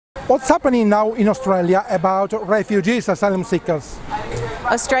What's happening now in Australia about refugees, asylum seekers?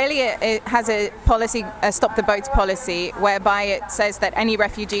 Australia has a policy, a stop the boats policy, whereby it says that any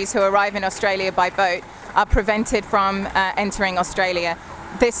refugees who arrive in Australia by boat are prevented from entering Australia.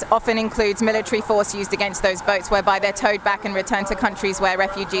 This often includes military force used against those boats, whereby they're towed back and returned to countries where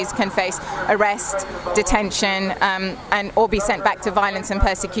refugees can face arrest, detention, or be sent back to violence and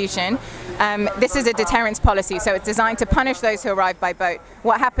persecution. This is a deterrence policy, so it's designed to punish those who arrive by boat.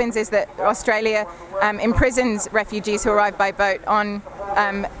 What happens is that Australia imprisons refugees who arrive by boat on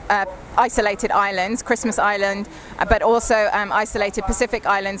isolated islands, Christmas Island, but also isolated Pacific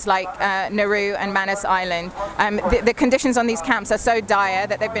islands like Nauru and Manus Island. The conditions on these camps are so dire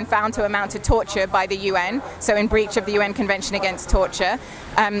that they've been found to amount to torture by the UN, so in breach of the UN Convention Against Torture.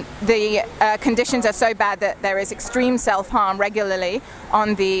 The conditions are so bad that there is extreme self-harm regularly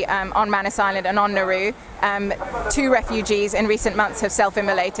on Manus Island and on Nauru. 2 refugees in recent months have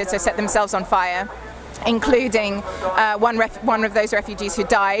self-immolated, so set themselves on fire, including one of those refugees who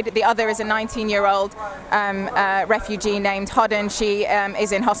died. The other is a 19-year-old refugee named Hodden. She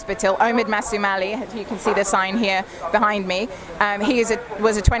is in hospital. Omid Masumali, you can see the sign here behind me. He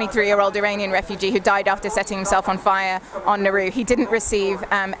was a 23-year-old Iranian refugee who died after setting himself on fire on Nauru. He didn't receive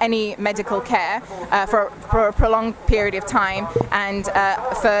any medical care for a prolonged period of time, and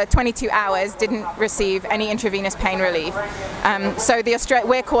for 22 hours didn't receive any intravenous pain relief. So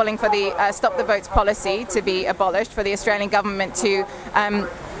we're calling for the Stop the Boats policy to be abolished, for the Australian government to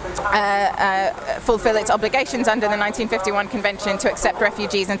fulfil its obligations under the 1951 Convention to accept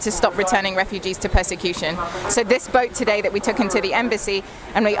refugees and to stop returning refugees to persecution. So this boat today that we took into the embassy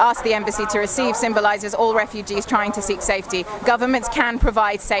and we asked the embassy to receive symbolises all refugees trying to seek safety. Governments can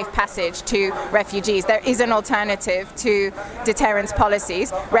provide safe passage to refugees. There is an alternative to deterrence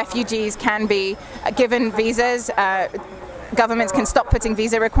policies. Refugees can be given visas. Governments can stop putting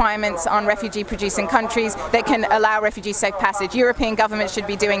visa requirements on refugee-producing countries. They can allow refugees safe passage. European governments should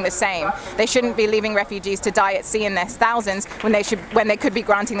be doing the same. They shouldn't be leaving refugees to die at sea in their thousands when they could be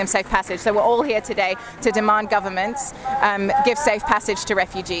granting them safe passage. So we're all here today to demand governments give safe passage to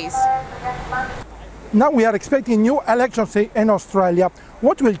refugees. Now we are expecting new elections in Australia.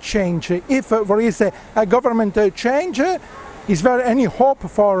 What will change if there is a government change? Is there any hope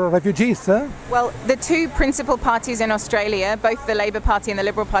for refugees? Well, the 2 principal parties in Australia, both the Labour Party and the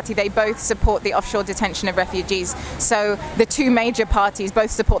Liberal Party, they both support the offshore detention of refugees. So the 2 major parties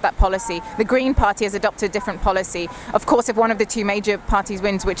both support that policy. The Green Party has adopted a different policy. Of course, if one of the 2 major parties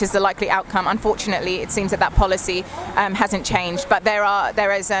wins, which is the likely outcome, unfortunately, it seems that policy hasn't changed. But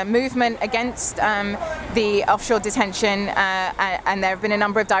there is a movement against the offshore detention, and there have been a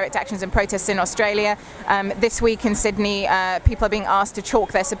number of direct actions and protests in Australia. This week in Sydney, people are being asked to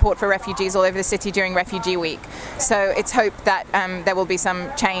chalk their support for refugees all over the city during Refugee Week. So it's hoped that there will be some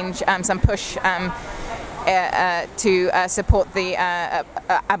change, some push to support the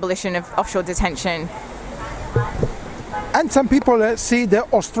abolition of offshore detention. And some people see the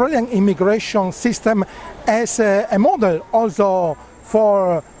Australian immigration system as a model also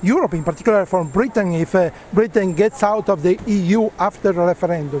for Europe, in particular for Britain, if Britain gets out of the EU after the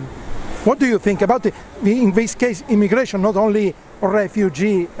referendum. What do you think about in this case, immigration, not only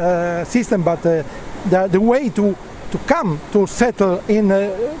refugee system, but the way to come to settle in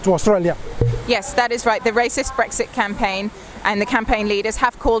to Australia? Yes, that is right. The racist Brexit campaign and the campaign leaders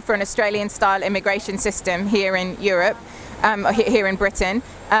have called for an Australian-style immigration system here in Europe, here in Britain.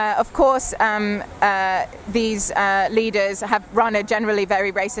 Of course, these leaders have run a generally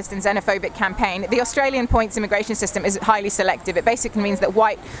very racist and xenophobic campaign. The Australian points immigration system is highly selective. It basically means that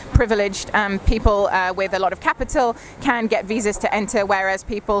white, privileged people with a lot of capital can get visas to enter, whereas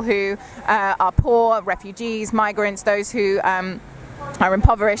people who are poor, refugees, migrants, those who are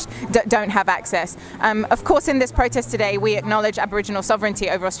impoverished, don't have access. Of course, in this protest today, we acknowledge Aboriginal sovereignty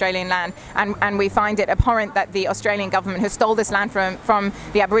over Australian land, and we find it abhorrent that the Australian government, who stole this land from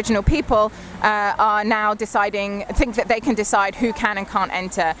the Aboriginal people, are now think that they can decide who can and can't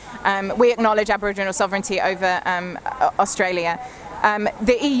enter. We acknowledge Aboriginal sovereignty over Australia.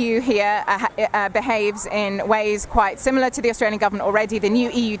 The EU here behaves in ways quite similar to the Australian government already. The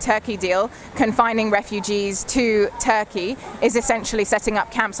new EU-Turkey deal, confining refugees to Turkey, is essentially setting up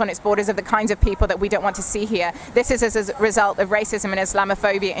camps on its borders of the kinds of people that we don't want to see here. This is as a result of racism and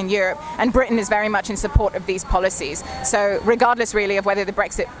Islamophobia in Europe, and Britain is very much in support of these policies. So regardless really of whether the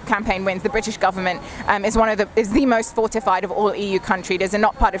Brexit campaign wins, the British government is the most fortified of all EU countries. It is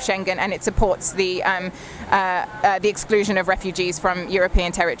not part of Schengen, and it supports the exclusion of refugees from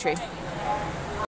European territory.